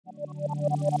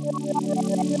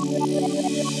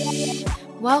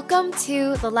Welcome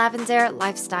to the Lavendaire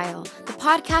Lifestyle, the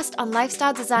podcast on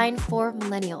lifestyle design for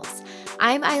millennials.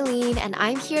 I'm Eileen, and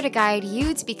I'm here to guide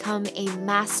you to become a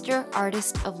master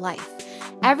artist of life.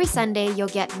 Every Sunday, you'll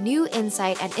get new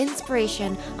insight and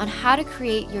inspiration on how to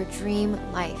create your dream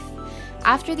life.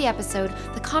 After the episode,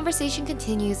 the conversation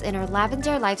continues in our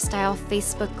Lavendaire Lifestyle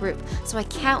Facebook group, so I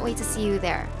can't wait to see you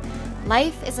there.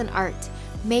 Life is an art.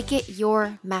 Make it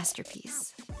your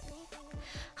masterpiece.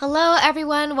 Hello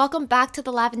everyone, welcome back to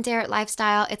the Lavendaire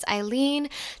Lifestyle. It's Eileen.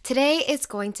 Today is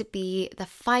going to be the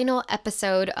final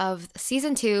episode of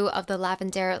season 2 of the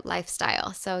Lavendaire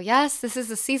Lifestyle. So yes, this is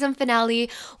the season finale.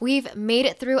 We've made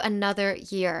it through another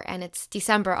year and it's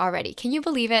December already. Can you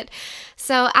believe it?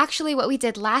 So actually what we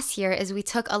did last year is we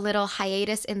took a little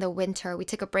hiatus in the winter. We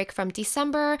took a break from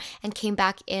December and came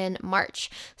back in March.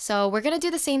 So we're going to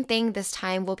do the same thing this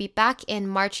time. We'll be back in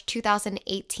March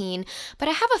 2018, but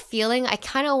I have a feeling I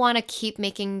kind of want to keep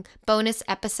making bonus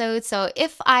episodes. So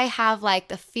if I have like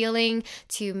the feeling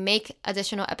to make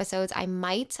additional episodes, I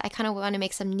kind of want to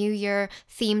make some New Year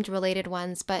themed related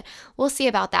ones, but we'll see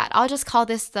about that. I'll just call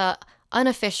this the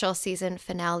unofficial season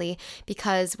finale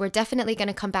because we're definitely going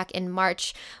to come back in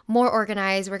March more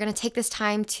organized. We're going to take this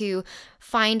time to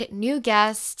find new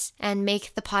guests and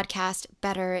make the podcast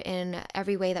better in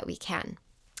every way that we can.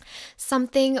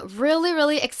 Something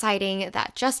really exciting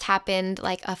that just happened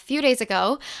like a few days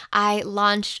ago. I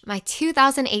launched my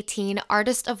 2018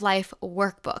 Artist of Life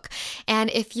Workbook. And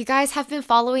if you guys have been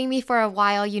following me for a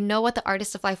while, you know what the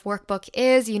Artist of Life Workbook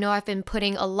is. You know I've been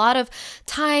putting a lot of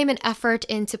time and effort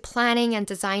into planning and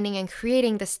designing and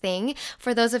creating this thing.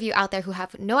 For those of you out there who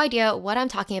have no idea what I'm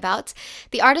talking about,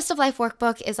 the Artist of Life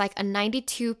Workbook is like a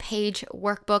 92-page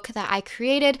workbook that I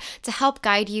created to help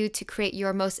guide you to create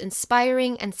your most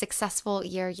inspiring and successful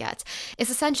year yet. It's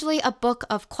essentially a book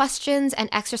of questions and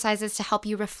exercises to help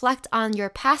you reflect on your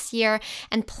past year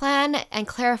and plan and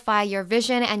clarify your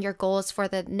vision and your goals for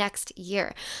the next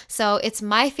year. So it's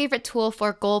my favorite tool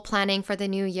for goal planning for the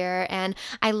new year, and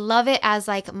I love it as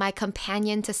like my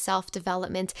companion to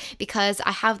self-development because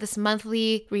I have this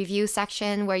monthly review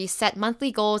section where you set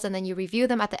monthly goals and then you review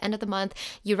them at the end of the month.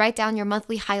 You write down your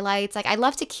monthly highlights. Like I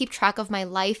love to keep track of my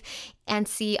life and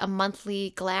see a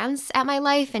monthly glance at my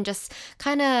life and just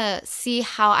kind of see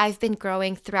how I've been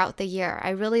growing throughout the year.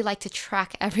 I really like to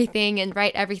track everything and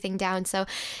write everything down. So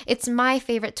it's my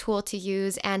favorite tool to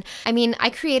use. And I mean, I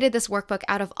created this workbook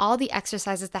out of all the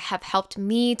exercises that have helped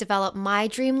me develop my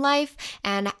dream life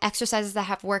and exercises that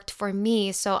have worked for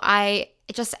me. So I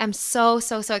just am so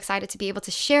excited to be able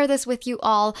to share this with you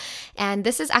all. And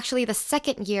this is actually the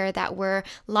second year that we're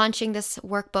launching this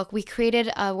workbook. We created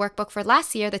a workbook for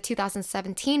last year, the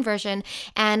 2017 version,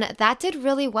 and that did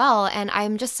really well. And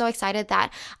I'm just so excited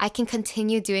that I can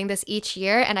continue doing this each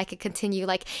year and I can continue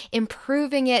like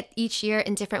improving it each year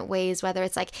in different ways, whether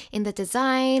it's like in the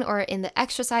design or in the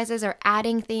exercises or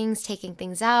adding things, taking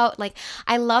things out. Like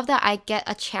I love that I get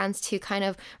a chance to kind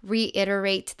of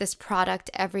reiterate this product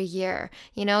every year.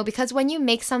 You know, because when you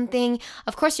make something,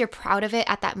 of course you're proud of it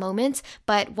at that moment,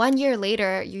 but 1 year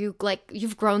later,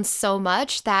 you've grown so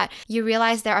much that you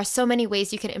realize there are so many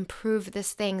ways you can improve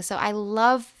this thing. So I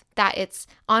love that it's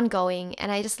ongoing,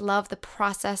 and I just love the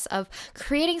process of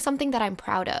creating something that I'm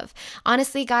proud of.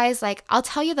 Honestly, guys, like I'll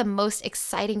tell you the most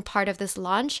exciting part of this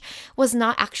launch was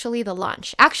not actually the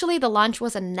launch. Actually, the launch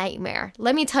was a nightmare.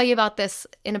 Let me tell you about this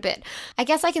in a bit. I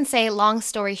guess I can say, long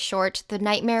story short, the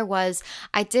nightmare was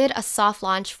I did a soft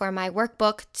launch for my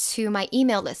workbook to my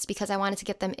email list because I wanted to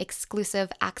get them exclusive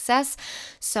access.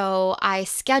 So I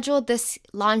scheduled this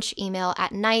launch email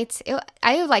at night.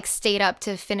 I like stayed up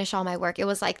to finish all my work. It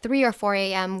was like 3 or 4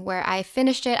 a.m. where I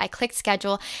finished it. I clicked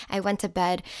schedule, I went to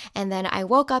bed, and then I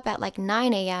woke up at like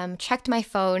 9 a.m., checked my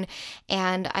phone,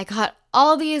 and I got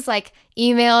all these like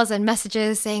emails and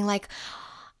messages saying like,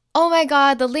 oh my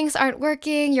God, the links aren't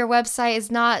working. Your website is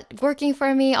not working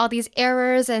for me, all these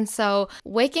errors. And so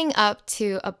waking up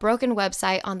to a broken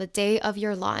website on the day of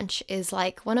your launch is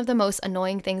like one of the most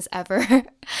annoying things ever.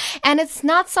 And it's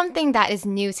not something that is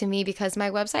new to me because my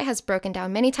website has broken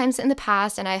down many times in the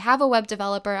past and I have a web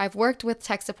developer. I've worked with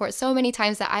tech support so many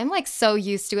times that I'm like so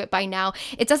used to it by now.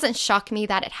 It doesn't shock me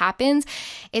that it happens.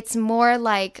 It's more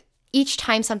like each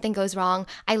time something goes wrong,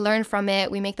 I learn from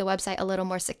it. We make the website a little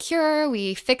more secure.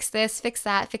 We fix this, fix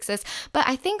that, fix this. But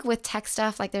I think with tech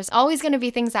stuff, like there's always going to be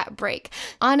things that break.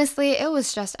 Honestly, it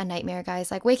was just a nightmare, guys.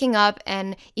 Like waking up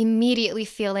and immediately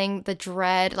feeling the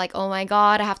dread, like, oh my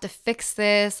God, I have to fix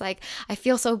this. Like I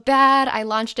feel so bad. I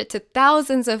launched it to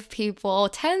thousands of people,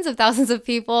 tens of thousands of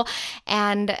people.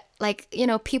 And like,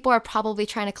 people are probably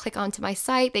trying to click onto my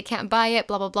site. They can't buy it,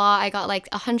 blah, blah, blah. I got like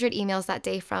 100 emails that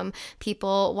day from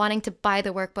people wanting to buy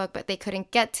the workbook, but they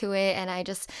couldn't get to it. And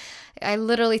I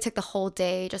literally took the whole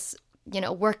day just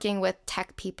working with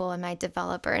tech people and my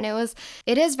developer. And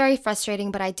it is very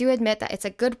frustrating, but I do admit that it's a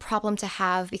good problem to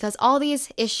have, because all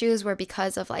these issues were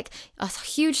because of like a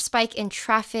huge spike in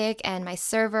traffic, and my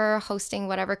server hosting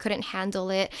whatever couldn't handle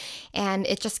it. And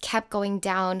it just kept going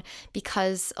down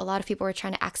because a lot of people were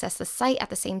trying to access the site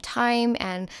at the same time,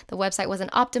 and the website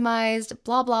wasn't optimized,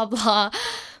 blah, blah, blah.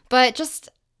 But just,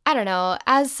 I don't know,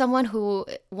 as someone who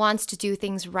wants to do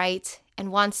things right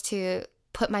and wants to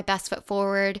put my best foot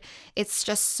forward, it's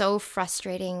just so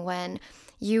frustrating when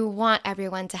you want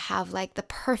everyone to have like the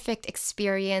perfect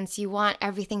experience. You want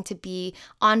everything to be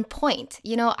on point.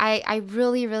 I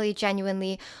really, really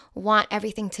genuinely want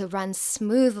everything to run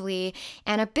smoothly.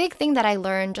 And a big thing that I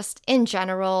learned just in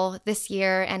general this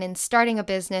year and in starting a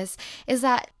business is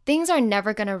that things are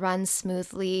never going to run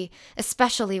smoothly,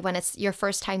 especially when it's your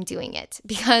first time doing it.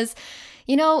 Because,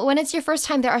 when it's your first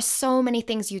time, there are so many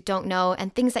things you don't know,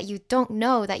 and things that you don't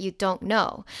know that you don't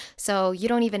know. So you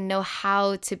don't even know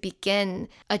how to begin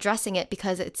addressing it,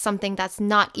 because it's something that's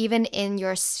not even in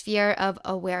your sphere of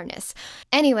awareness.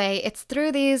 Anyway, it's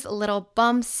through these little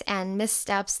bumps and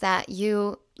missteps that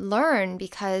you learn,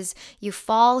 because you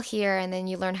fall here and then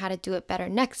you learn how to do it better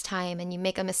next time, and you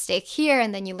make a mistake here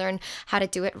and then you learn how to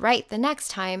do it right the next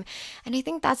time. And I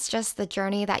think that's just the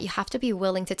journey that you have to be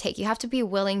willing to take. You have to be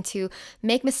willing to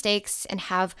make mistakes and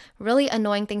have really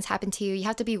annoying things happen to you. You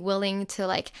have to be willing to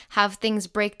like have things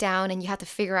break down, and you have to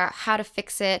figure out how to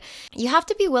fix it. You have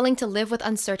to be willing to live with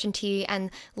uncertainty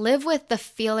and live with the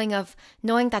feeling of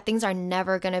knowing that things are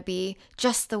never going to be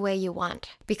just the way you want,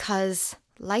 because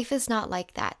life is not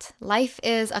like that. Life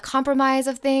is a compromise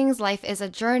of things. Life is a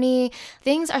journey.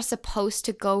 Things are supposed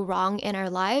to go wrong in our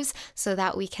lives so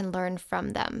that we can learn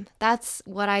from them. That's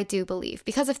what I do believe.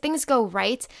 Because if things go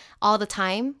right all the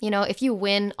time, if you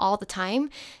win all the time,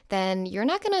 then you're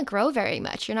not going to grow very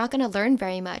much. You're not going to learn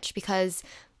very much because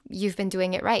you've been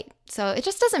doing it right. So it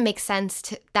just doesn't make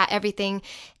sense that everything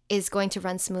is going to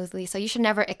run smoothly. So you should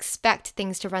never expect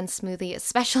things to run smoothly,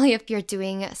 especially if you're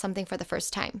doing something for the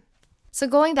first time. So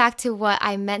going back to what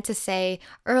I meant to say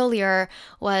earlier,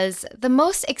 was the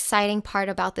most exciting part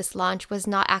about this launch was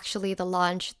not actually the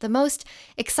launch. The most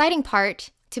exciting part,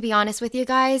 to be honest with you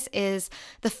guys, is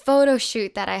the photo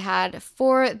shoot that I had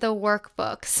for the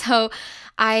workbook. So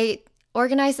I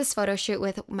organized this photo shoot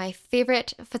with my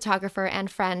favorite photographer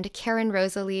and friend, Karen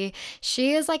Rosalie.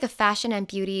 She is like a fashion and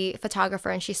beauty photographer,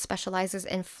 and she specializes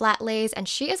in flat lays, and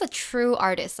she is a true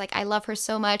artist. Like, I love her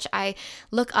so much. I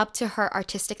look up to her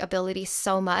artistic ability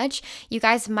so much. You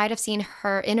guys might have seen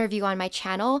her interview on my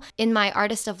channel in my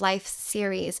Artist of Life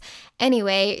series.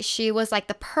 Anyway, she was like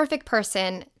the perfect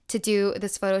person to do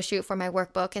this photo shoot for my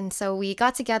workbook. And so we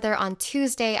got together on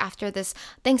Tuesday after this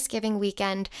Thanksgiving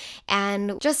weekend,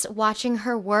 and just watching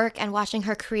her work and watching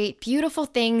her create beautiful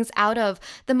things out of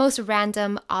the most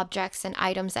random objects and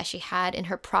items that she had in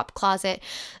her prop closet.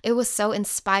 It was so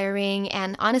inspiring.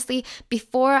 And honestly,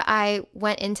 before I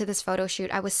went into this photo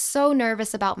shoot, I was so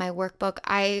nervous about my workbook.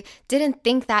 I didn't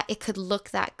think that it could look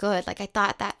that good. Like, I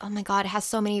thought that, oh my God, it has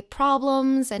so many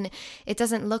problems and it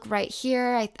doesn't look right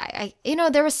here.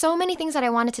 There was so many things that I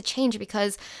wanted to change,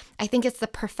 because I think it's the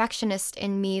perfectionist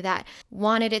in me that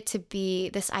wanted it to be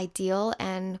this ideal.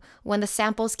 And when the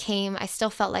samples came, I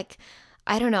still felt like,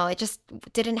 I don't know, it just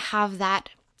didn't have that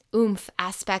oomph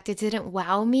aspect. It didn't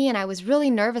wow me, and I was really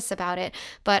nervous about it.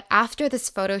 But after this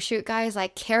photo shoot, guys,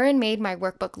 like, Karen made my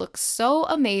workbook look so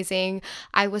amazing.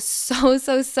 I was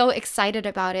so excited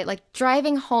about it. Like,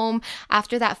 driving home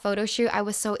after that photo shoot, I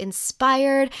was so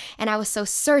inspired and I was so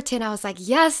certain. I was like,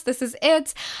 yes, this is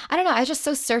it. I don't know, I was just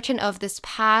so certain of this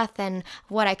path and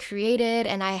what I created,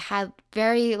 and I had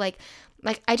very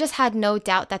I just had no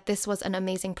doubt that this was an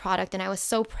amazing product, and I was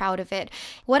so proud of it.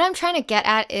 What I'm trying to get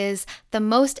at is the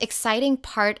most exciting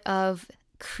part of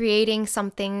creating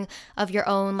something of your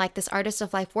own, like this Artist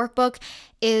of Life workbook,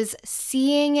 is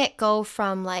seeing it go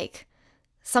from like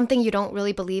something you don't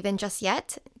really believe in just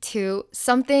yet to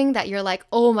something that you're like,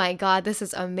 oh my God, this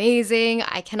is amazing.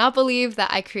 I cannot believe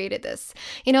that I created this.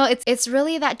 It's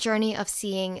really that journey of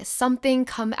seeing something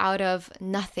come out of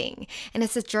nothing. And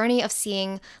it's a journey of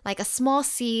seeing like a small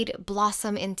seed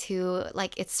blossom into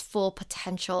like its full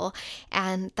potential.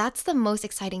 And that's the most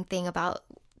exciting thing about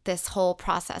this whole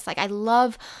process. Like, I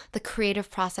love the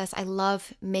creative process. I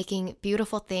love making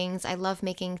beautiful things. I love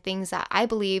making things that I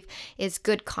believe is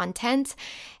good content.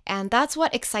 And that's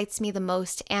what excites me the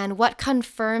most. And what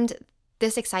confirmed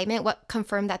this excitement, what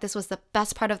confirmed that this was the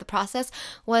best part of the process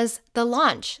was the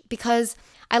launch, because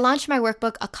I launched my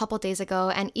workbook a couple days ago,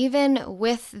 and even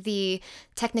with the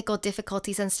technical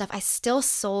difficulties and stuff, I still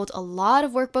sold a lot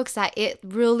of workbooks that it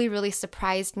really, really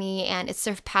surprised me, and it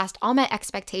surpassed all my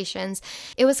expectations.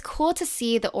 It was cool to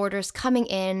see the orders coming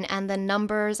in and the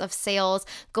numbers of sales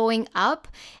going up,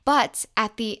 but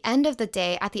at the end of the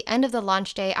day, at the end of the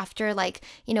launch day, after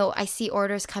I see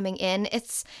orders coming in,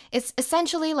 it's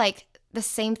essentially like the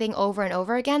same thing over and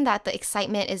over again, that the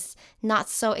excitement is not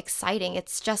so exciting.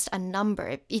 It's just a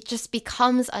number. It just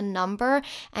becomes a number,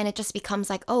 and it just becomes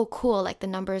like, oh, cool, like the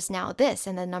number is now this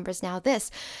and the number is now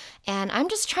this. And I'm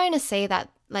just trying to say that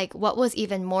what was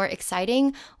even more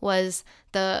exciting was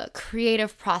the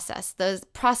creative process, the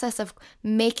process of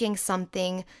making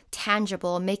something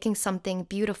tangible, making something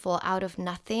beautiful out of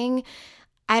nothing.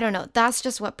 I don't know, that's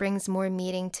just what brings more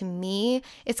meaning to me.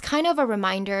 It's kind of a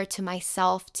reminder to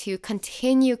myself to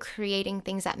continue creating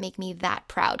things that make me that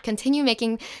proud, continue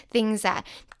making things that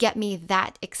get me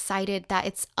that excited, that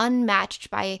it's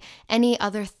unmatched by any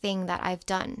other thing that I've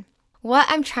done. What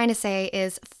I'm trying to say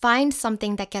is find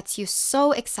something that gets you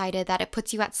so excited that it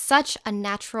puts you at such a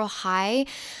natural high,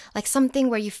 like something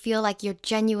where you feel like you're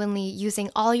genuinely using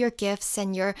all your gifts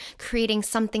and you're creating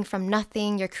something from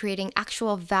nothing, you're creating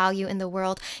actual value in the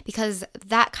world, because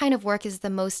that kind of work is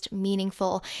the most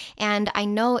meaningful. And I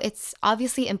know it's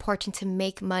obviously important to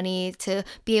make money, to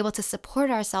be able to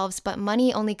support ourselves, but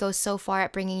money only goes so far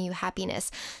at bringing you happiness.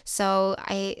 So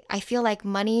I feel like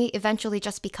money eventually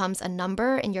just becomes a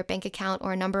number in your bank account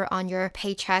or a number on your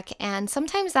paycheck, and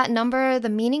sometimes that number, the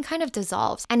meaning kind of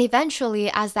dissolves. And eventually,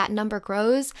 as that number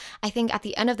grows, I think at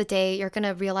the end of the day, you're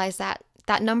gonna realize that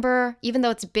that number, even though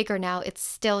it's bigger now, it's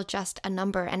still just a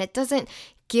number, and it doesn't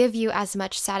give you as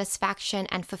much satisfaction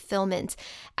and fulfillment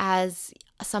as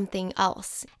something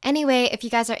else. Anyway, if you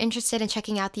guys are interested in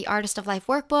checking out the Artist of Life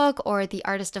workbook or the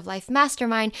Artist of Life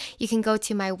mastermind, you can go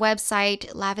to my website,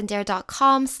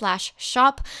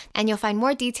 lavendaire.com/shop, and you'll find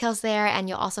more details there, and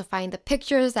you'll also find the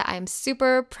pictures that I'm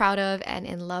super proud of and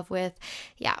in love with.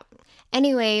 Yeah.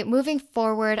 Anyway, moving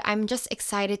forward, I'm just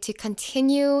excited to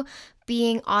continue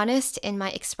being honest in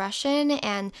my expression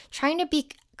and trying to be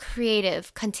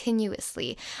creative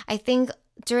continuously. I think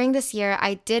during this year,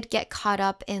 I did get caught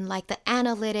up in the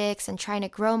analytics and trying to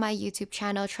grow my YouTube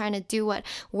channel, trying to do what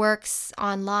works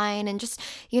online, and just,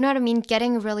 you know what I mean,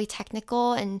 getting really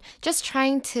technical and just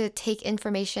trying to take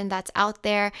information that's out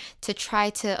there to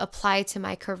try to apply to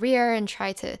my career and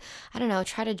try to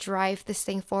drive this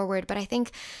thing forward. But I think,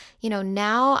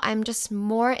 now I'm just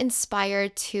more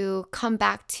inspired to come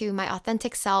back to my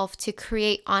authentic self, to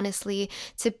create honestly,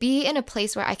 to be in a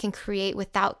place where I can create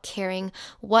without caring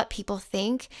what people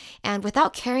think and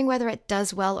without caring whether it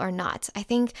does well or not. I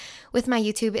think with my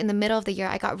YouTube in the middle of the year,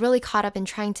 I got really caught up in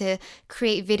trying to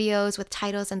create videos with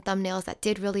titles and thumbnails that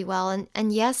did really well.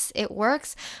 And yes, it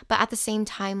works, but at the same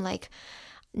time,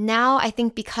 now I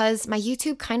think because my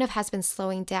YouTube kind of has been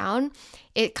slowing down,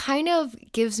 it kind of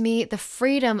gives me the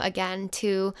freedom again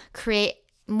to create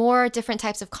more different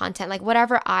types of content, like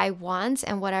whatever I want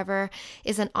and whatever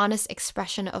is an honest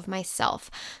expression of myself.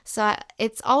 So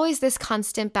it's always this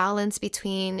constant balance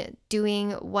between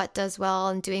doing what does well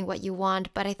and doing what you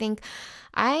want. But I think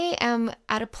I am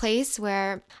at a place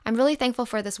where I'm really thankful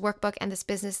for this workbook and this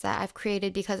business that I've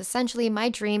created, because essentially my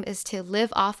dream is to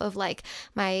live off of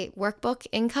my workbook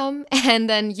income, and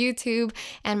then YouTube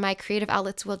and my creative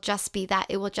outlets will just be that.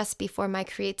 It will just be for my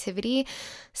creativity,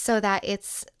 so that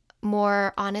it's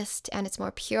more honest and it's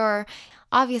more pure.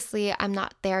 Obviously, I'm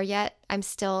not there yet. I'm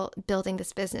still building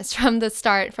this business from the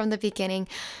start, from the beginning.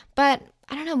 But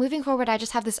I don't know, moving forward, I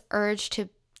just have this urge to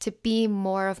be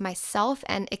more of myself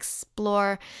and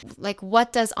explore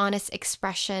what does honest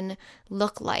expression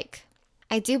look like.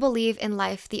 I do believe in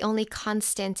life, the only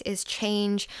constant is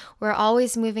change. We're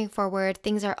always moving forward.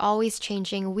 Things are always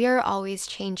changing. We're always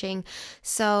changing.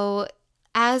 So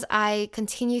as I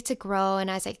continue to grow and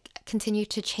as I continue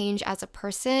to change as a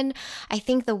person, I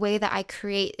think the way that I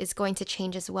create is going to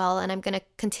change as well. And I'm going to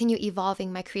continue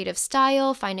evolving my creative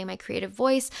style, finding my creative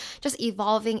voice, just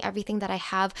evolving everything that I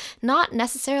have, not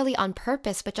necessarily on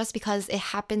purpose, but just because it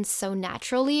happens so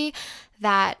naturally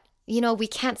that, we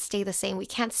can't stay the same. We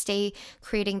can't stay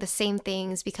creating the same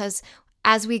things, because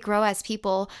as we grow as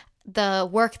people, the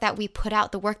work that we put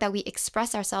out, the work that we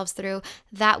express ourselves through,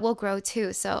 that will grow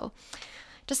too. So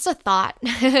just a thought.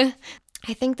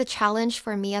 I think the challenge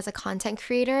for me as a content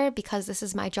creator, because this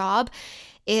is my job,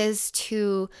 is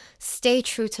to stay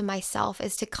true to myself,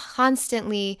 is to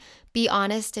constantly be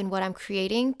honest in what I'm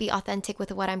creating, be authentic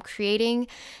with what I'm creating,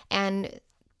 and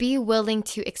be willing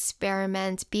to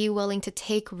experiment, be willing to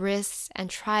take risks and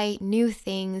try new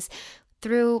things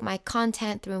through my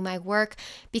content, through my work,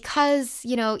 because,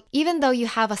 even though you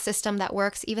have a system that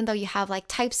works, even though you have like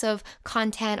types of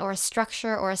content or a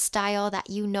structure or a style that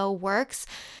works,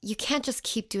 you can't just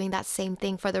keep doing that same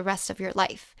thing for the rest of your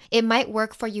life. It might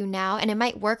work for you now and it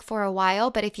might work for a while,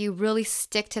 but if you really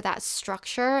stick to that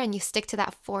structure and you stick to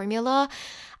that formula,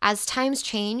 as times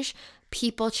change,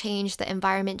 people change, the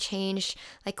environment change,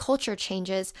 like culture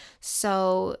changes.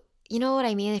 So you know what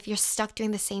I mean? If you're stuck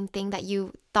doing the same thing that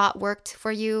you thought worked for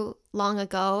you long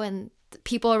ago and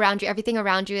people around you, everything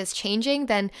around you is changing,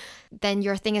 then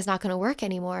your thing is not going to work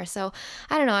anymore. So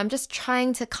I don't know. I'm just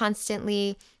trying to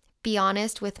constantly be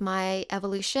honest with my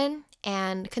evolution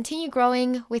and continue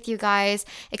growing with you guys,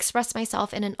 express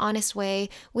myself in an honest way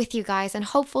with you guys, and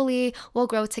hopefully we'll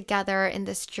grow together in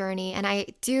this journey. And I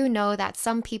do know that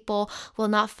some people will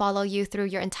not follow you through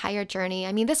your entire journey.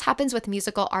 I mean, this happens with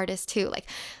musical artists too, like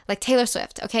Taylor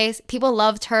Swift, okay? People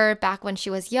loved her back when she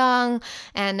was young,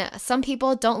 and some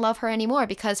people don't love her anymore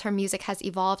because her music has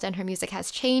evolved and her music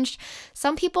has changed.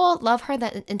 Some people love her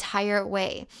the entire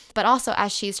way, but also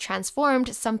as she's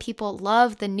transformed, some people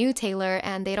love the new Taylor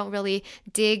and they don't really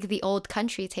dig the old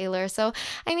country Taylor. So,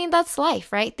 I mean, that's life,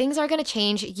 right? Things are going to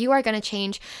change. You are going to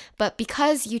change. But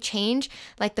because you change,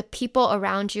 like the people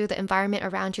around you, the environment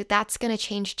around you, that's going to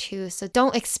change too. So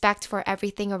don't expect for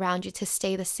everything around you to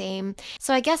stay the same.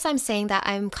 So I guess I'm saying that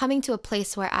I'm coming to a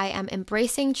place where I am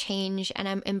embracing change and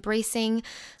I'm embracing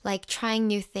like trying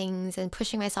new things and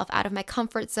pushing myself out of my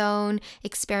comfort zone,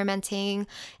 experimenting,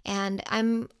 and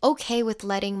I'm okay with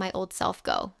letting my old self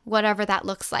go, whatever that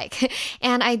looks like.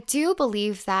 And I do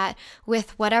believe that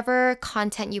with whatever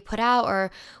content you put out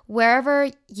or wherever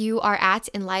you are at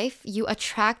in life, you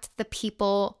attract the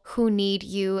people who need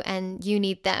you and you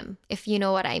need them, if you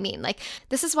know what I mean. Like,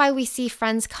 this is why we see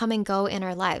friends come and go in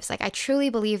our lives. Like, I truly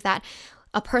believe that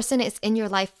a person is in your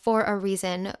life for a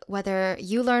reason, whether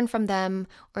you learn from them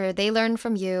or they learn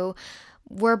from you.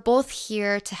 We're both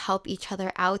here to help each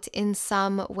other out in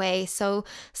some way. So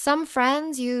some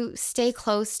friends, you stay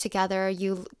close together,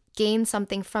 you gain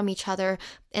something from each other,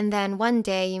 and then one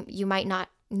day you might not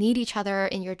need each other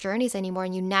in your journeys anymore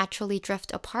and you naturally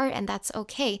drift apart, and that's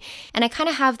okay. And I kind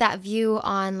of have that view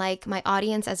on like my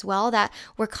audience as well, that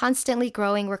we're constantly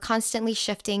growing, we're constantly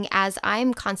shifting as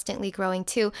I'm constantly growing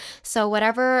too. So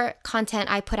whatever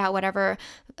content I put out, whatever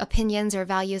opinions or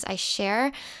values I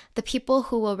share, the people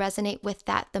who will resonate with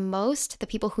that the most, the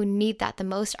people who need that the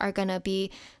most are going to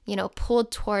be,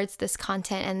 pulled towards this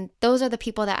content. And those are the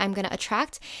people that I'm going to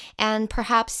attract. And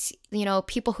perhaps,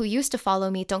 people who used to follow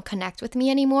me don't connect with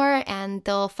me anymore and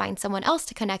they'll find someone else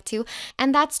to connect to.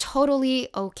 And that's totally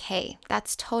okay.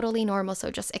 That's totally normal.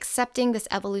 So just accepting this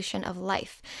evolution of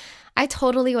life. I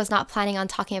totally was not planning on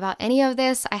talking about any of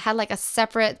this. I had like a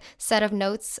separate set of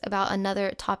notes about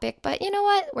another topic, but you know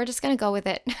what? We're just going to go with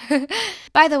it.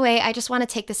 By the way, I just want to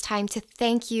take this time to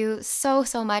thank you so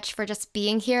much for just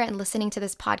being here and listening to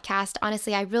this podcast.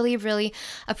 Honestly, I really, really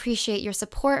appreciate your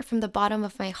support from the bottom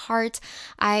of my heart.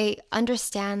 I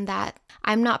understand that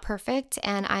I'm not perfect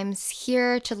and I'm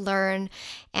here to learn,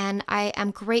 and I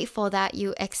am grateful that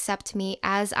you accept me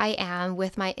as I am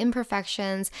with my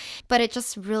imperfections, but it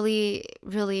just really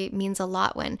means a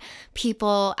lot when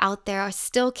people out there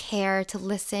still care to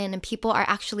listen and people are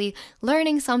actually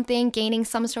learning something, gaining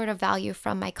some sort of value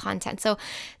from my content. So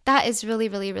that is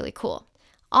really cool.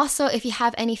 Also, if you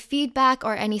have any feedback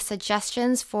or any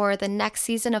suggestions for the next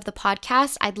season of the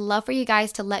podcast, I'd love for you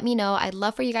guys to let me know. I'd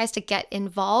love for you guys to get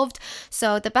involved.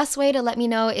 So the best way to let me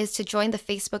know is to join the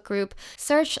Facebook group.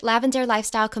 Search Lavendaire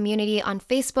Lifestyle Community on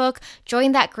Facebook,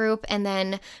 join that group, and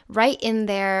then write in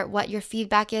there what your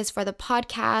feedback is for the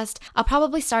podcast. I'll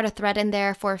probably start a thread in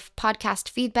there for podcast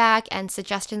feedback and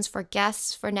suggestions for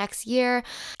guests for next year.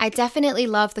 I definitely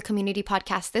love the community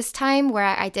podcast this time, where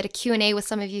I did a Q&A with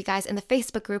some of you guys in the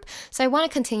Facebook group. So I want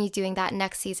to continue doing that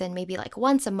next season, maybe like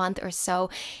once a month or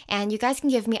so. And you guys can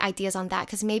give me ideas on that,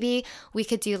 because maybe we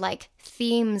could do like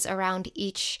themes around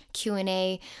each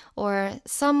Q&A or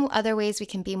some other ways we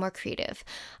can be more creative.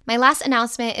 My last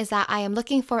announcement is that I am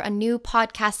looking for a new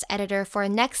podcast editor for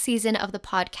next season of the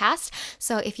podcast.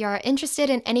 So if you're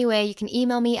interested in any way, you can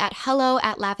email me at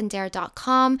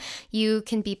hello@lavendaire.com. You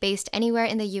can be based anywhere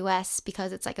in the US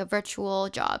because it's like a virtual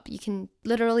job. You can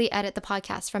literally edit the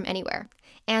podcast from anywhere.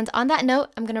 And on that note,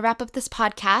 I'm going to wrap up this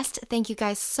podcast. Thank you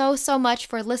guys so much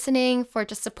for listening, for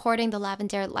just supporting the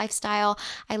Lavendaire lifestyle.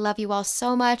 I love you all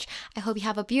so much. I hope you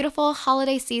have a beautiful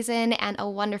holiday season and a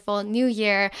wonderful new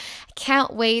year. I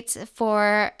can't wait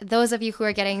for those of you who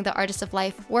are getting the Artist of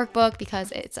Life workbook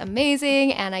because it's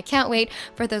amazing. And I can't wait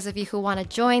for those of you who want to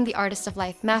join the Artist of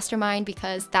Life Mastermind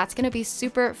because that's going to be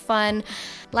super fun.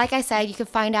 Like I said, you can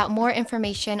find out more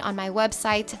information on my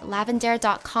website,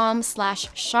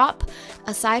 lavendaire.com/shop.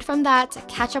 Aside from that,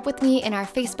 catch up with me in our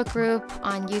Facebook group,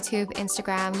 on YouTube,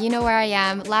 Instagram. You know where I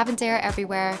am, Lavendaire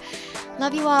everywhere.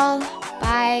 Love you all.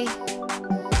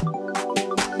 Bye.